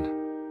overmen.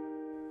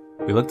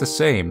 We looked the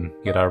same,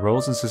 yet our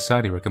roles in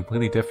society were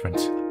completely different.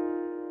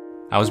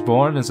 I was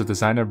born as a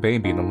designer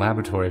baby in the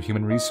laboratory of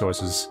human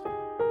resources.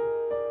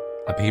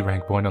 A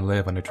B-rank born to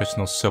live on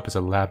nutritional soap as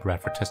a lab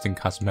rat for testing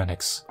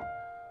cosmetics.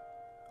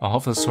 All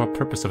for the sole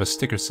purpose of a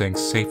sticker saying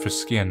safe for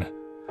skin,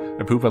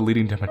 approved by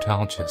leading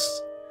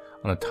dermatologists,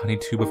 on a tiny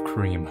tube of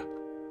cream.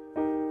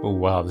 Oh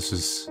wow, this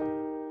is...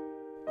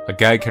 A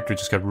gag character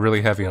just got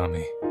really heavy on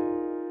me.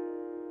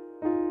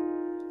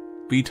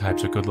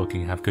 B-types are good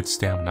looking and have good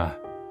stamina.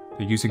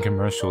 They're used in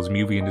commercials,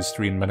 movie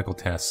industry, and medical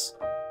tests.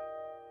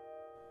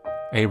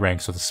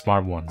 A-ranks are the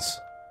smart ones.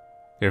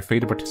 They are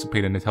fated to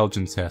participate in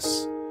intelligence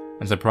tests,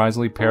 and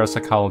surprisingly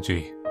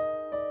parapsychology.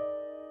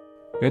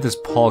 We had this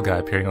Paul guy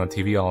appearing on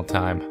TV all the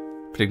time,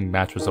 predicting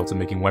match results and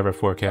making weather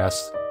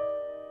forecasts.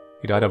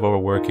 He died of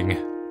overworking.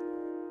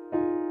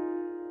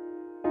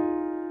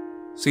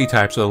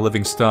 C-types are the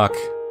living stock.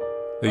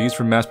 They're used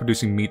for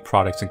mass-producing meat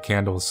products and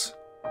candles.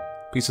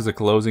 Pieces of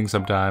clothing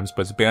sometimes,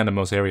 but it's banned in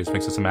most areas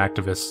thanks to some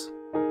activists.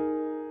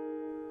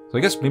 So I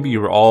guess maybe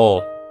you were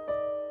all...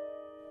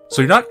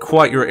 So you're not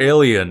quite your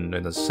alien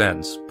in a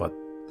sense, but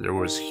there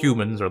was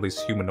humans, or at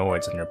least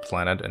humanoids on your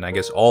planet, and I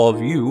guess all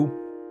of you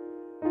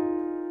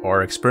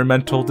are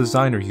experimental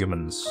designer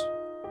humans.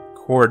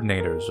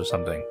 Coordinators or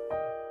something.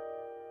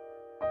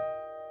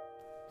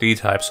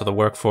 D-types are the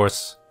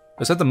workforce.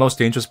 They're sent to the most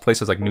dangerous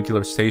places like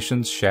nuclear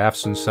stations,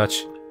 shafts, and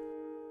such.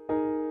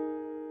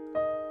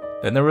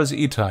 Then there was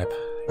E-type,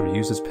 who were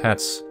used as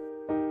pets.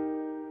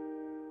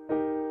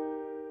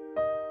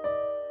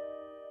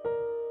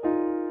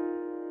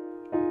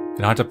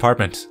 In our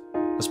department,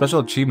 a special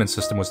achievement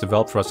system was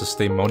developed for us to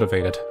stay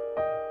motivated.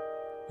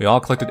 We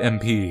all collected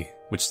MP,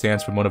 which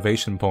stands for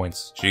motivation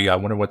points. Gee, I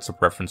wonder what's a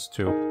reference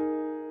to.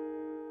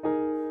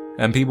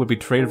 MP would be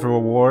traded for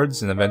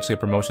rewards and eventually a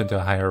promotion to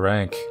a higher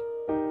rank.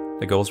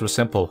 The goals were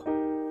simple.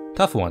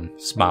 Tough one,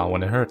 smile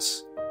when it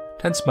hurts.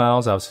 10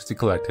 smiles out of 60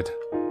 collected.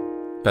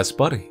 Best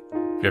buddy.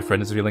 If your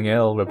friend is feeling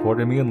ill, report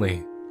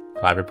immediately.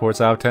 5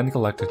 reports out of 10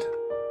 collected.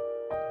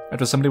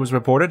 After somebody was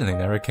reported and they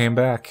never came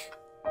back.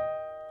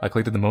 I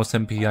collected the most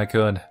MP I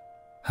could.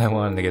 I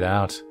wanted to get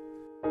out.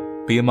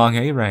 Be among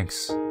A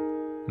ranks.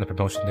 And the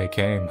promotion day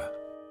came.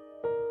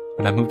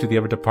 When I moved to the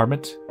other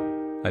department,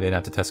 I didn't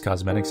have to test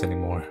cosmetics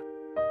anymore.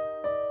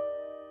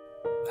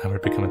 I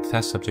would become a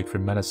test subject for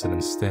medicine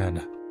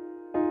instead.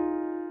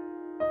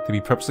 To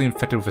be purposely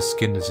infected with a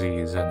skin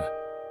disease and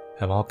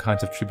have all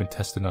kinds of treatment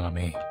tested on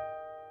me.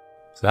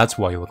 So that's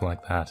why you look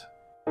like that.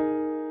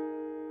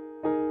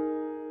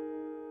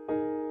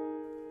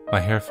 My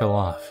hair fell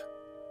off.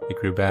 It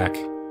grew back.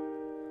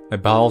 My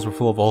bowels were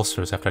full of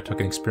ulcers after I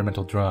took an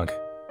experimental drug.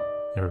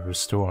 They were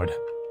restored.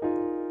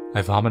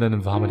 I vomited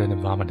and vomited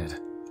and vomited.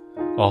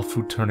 All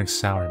food turning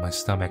sour in my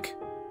stomach.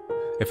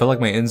 It felt like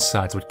my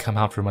insides would come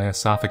out from my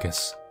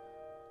esophagus.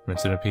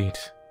 Rinse and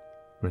repeat.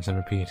 Rinse and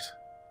repeat.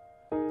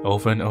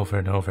 Over and over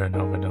and over and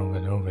over and over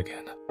and over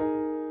again.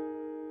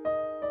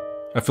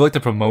 I feel like the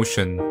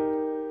promotion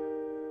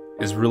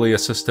is really a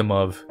system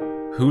of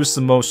who's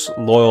the most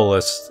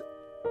loyalist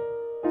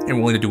and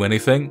willing to do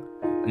anything,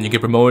 and you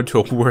get promoted to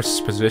a worse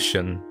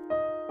position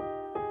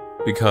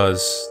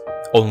because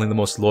only the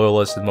most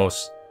loyalist and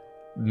most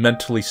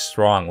mentally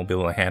strong will be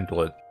able to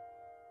handle it.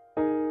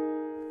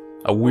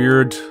 A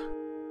weird,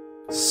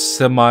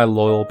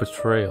 semi-loyal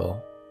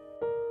betrayal.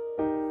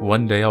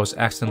 One day I was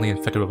accidentally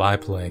infected with eye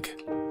plague.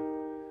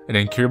 An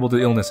incurable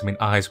illness made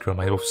eyes grow,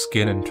 my both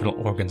skin and internal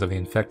organs of the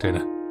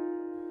infected.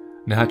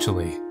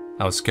 Naturally,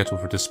 I was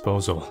scheduled for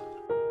disposal.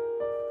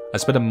 I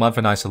spent a month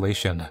in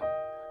isolation. I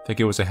think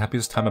it was the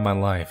happiest time of my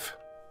life.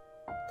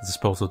 The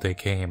disposal day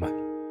came.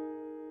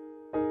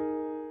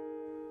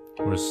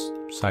 Where's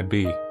side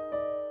B?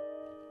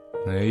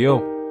 There you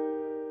go.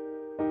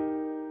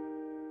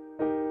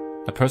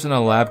 A person in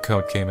a lab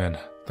coat came in,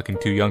 looking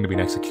too young to be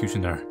an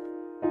executioner.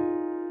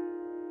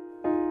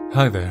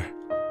 Hi there.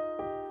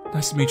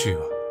 Nice to meet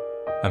you.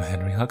 I'm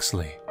Henry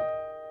Huxley.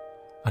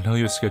 I know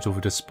you're scheduled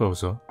for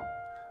disposal,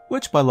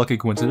 which by lucky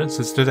coincidence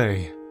is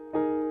today.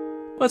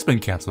 But it's been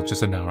cancelled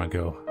just an hour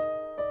ago.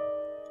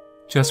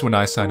 Just when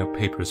I signed up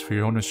papers for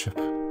your ownership.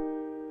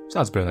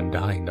 Sounds better than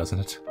dying, doesn't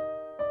it?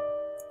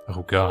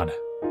 Oh god.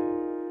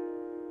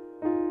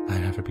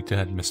 I'd rather be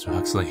dead, Mr.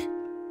 Huxley.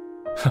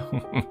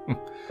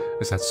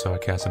 Is that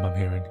sarcasm I'm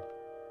hearing?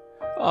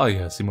 Oh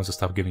yes, he must have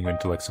stopped giving you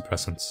intellect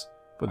suppressants,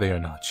 but they are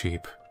not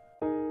cheap.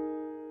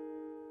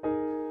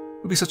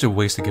 It would be such a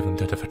waste to give them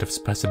that defective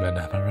specimen,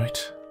 am I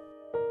right?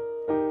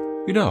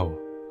 You know,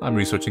 I'm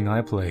researching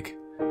eye plague.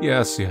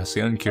 Yes,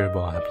 the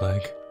incurable eye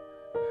plague.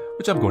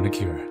 Which I'm going to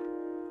cure.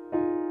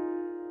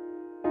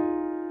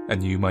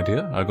 And you, my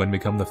dear, are going to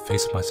become the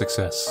face of my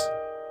success.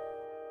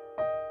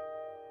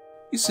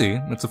 You see,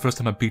 it's the first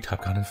time a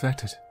B-type got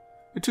infected.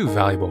 You're too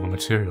valuable of a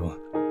material.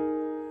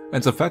 And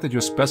it's the fact that your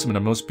specimen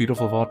are most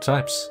beautiful of all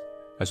types,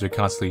 as you're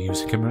constantly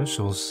used in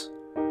commercials.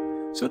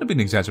 So it'd be an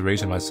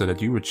exaggeration if I said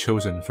that you were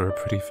chosen for a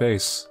pretty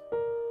face.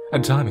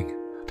 And timing.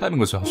 Timing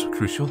was also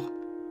crucial.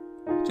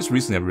 Just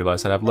recently I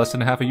realized that I have less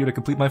than half a year to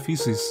complete my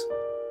thesis.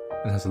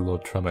 And that's a little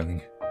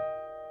troubling.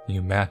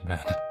 You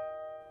madman.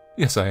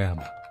 Yes, I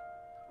am.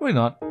 Why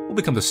not? We'll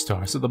become the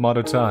stars of the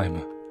modern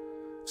time.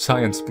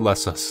 Science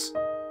bless us.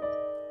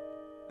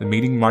 The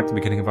meeting marked the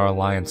beginning of our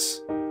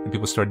alliance, and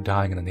people started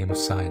dying in the name of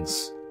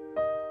science.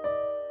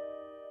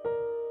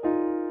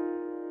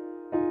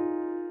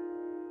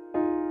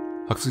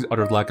 Huxley's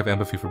utter lack of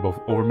empathy for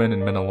both overmen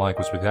and men alike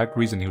was for that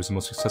reason he was the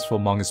most successful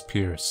among his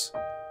peers.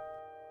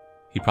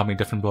 He brought me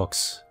different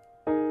books.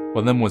 One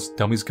of them was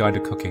Dummy's Guide to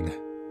Cooking.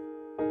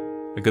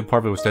 A good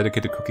part of it was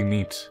dedicated to cooking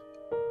meat.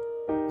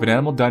 If an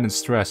animal died in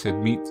stress,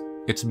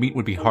 its meat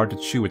would be hard to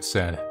chew, it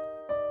said.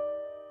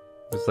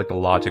 It's like the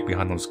logic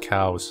behind those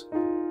cows.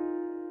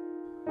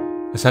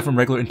 Aside from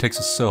regular intakes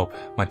of soap,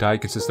 my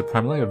diet consisted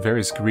primarily of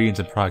various greens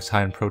and products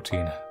high in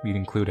protein, meat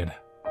included.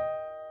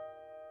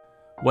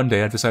 One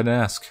day I decided to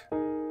ask,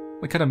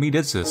 "What kind of meat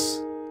is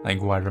this?" I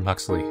inquired from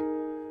Huxley,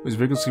 who was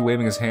vigorously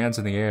waving his hands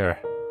in the air.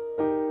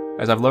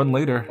 As I've learned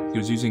later, he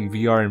was using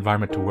VR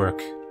environment to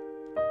work.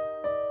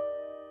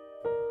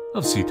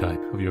 "Of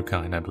C-type, of your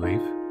kind, I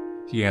believe,"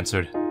 he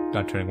answered,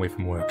 not turning away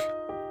from work.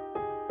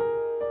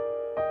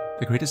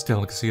 "The greatest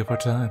delicacy of our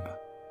time.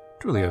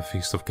 Truly a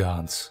feast of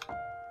gods.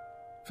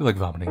 Feel like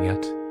vomiting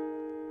yet?"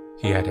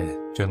 he added,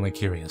 generally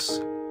curious.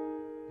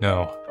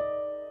 No.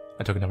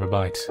 I took another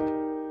bite.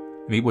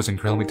 The meat was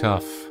incredibly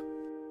tough.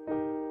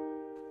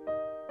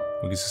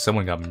 At least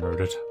someone got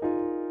murdered.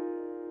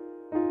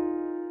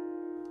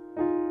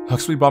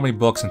 Huxley brought me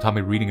books and taught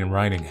me reading and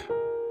writing.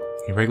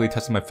 He regularly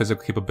tested my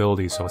physical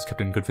capabilities, so I was kept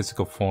in good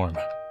physical form.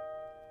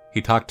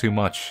 He talked too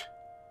much.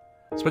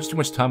 Spent too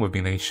much time with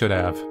me than he should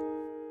have.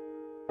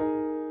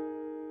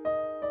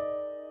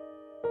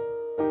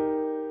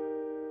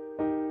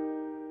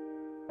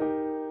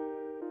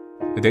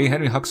 The day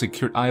Henry Huxley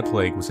cured eye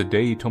plague was the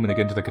day he told me to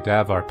get into the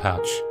cadaver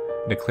pouch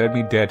and declared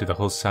me dead to the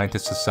whole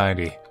scientist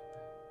society.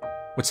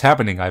 "What's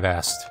happening?" I've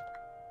asked.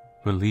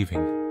 "We're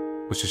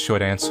leaving," was the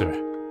short answer.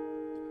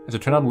 As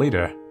it turned out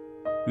later,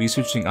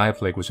 researching eye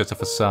plague was just a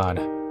facade.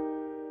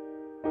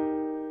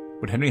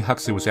 What Henry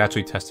Huxley was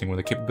actually testing were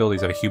the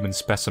capabilities of a human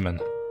specimen.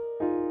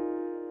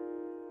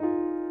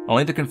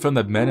 Only to confirm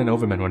that men and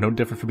overmen were no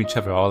different from each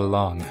other all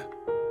along.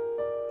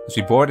 As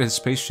we boarded his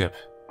spaceship,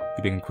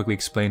 he began quickly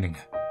explaining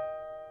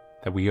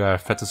that we are a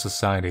threat to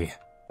society.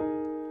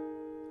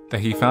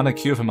 That he found a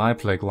cure from eye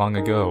plague long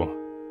ago,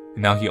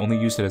 and now he only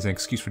used it as an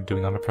excuse for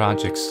doing other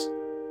projects.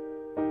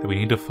 That we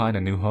need to find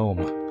a new home.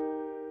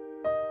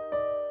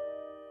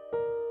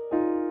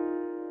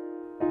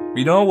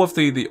 You know, with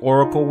the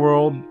Oracle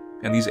world,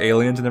 and these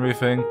aliens and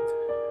everything,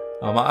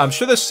 I'm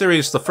sure this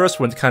series, the first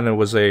one, kind of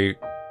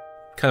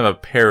a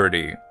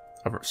parody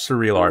of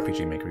surreal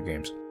RPG Maker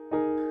games.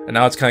 And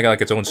now it's kind of got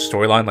like its own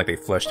storyline, like they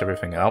fleshed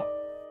everything out.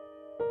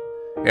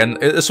 And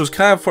this was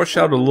kind of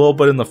foreshadowed a little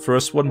bit in the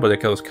first one, but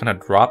it was kind of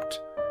dropped.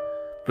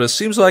 But it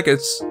seems like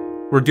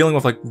we're dealing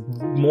with like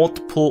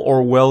multiple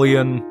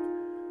Orwellian,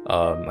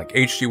 like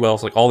H.G.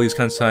 Wells, like all these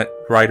kinds of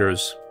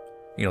writers,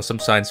 you know, some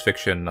science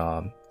fiction,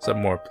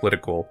 some more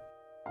political,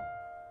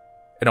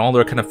 and all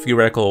their kind of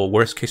theoretical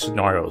worst case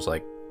scenarios,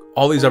 like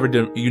all these other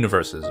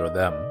universes are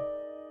them.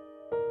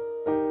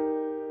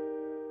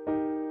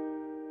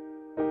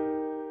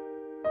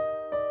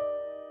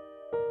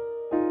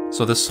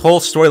 So this whole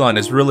storyline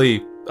is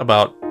really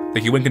about the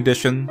human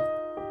condition,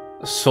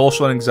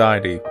 social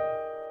anxiety,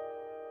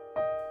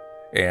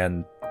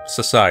 and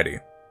society.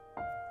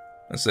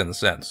 That's in a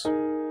sense.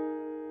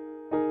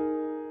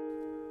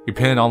 We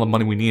paid all the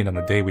money we needed on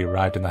the day we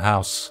arrived in the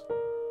house.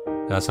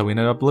 That's how we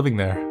ended up living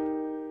there.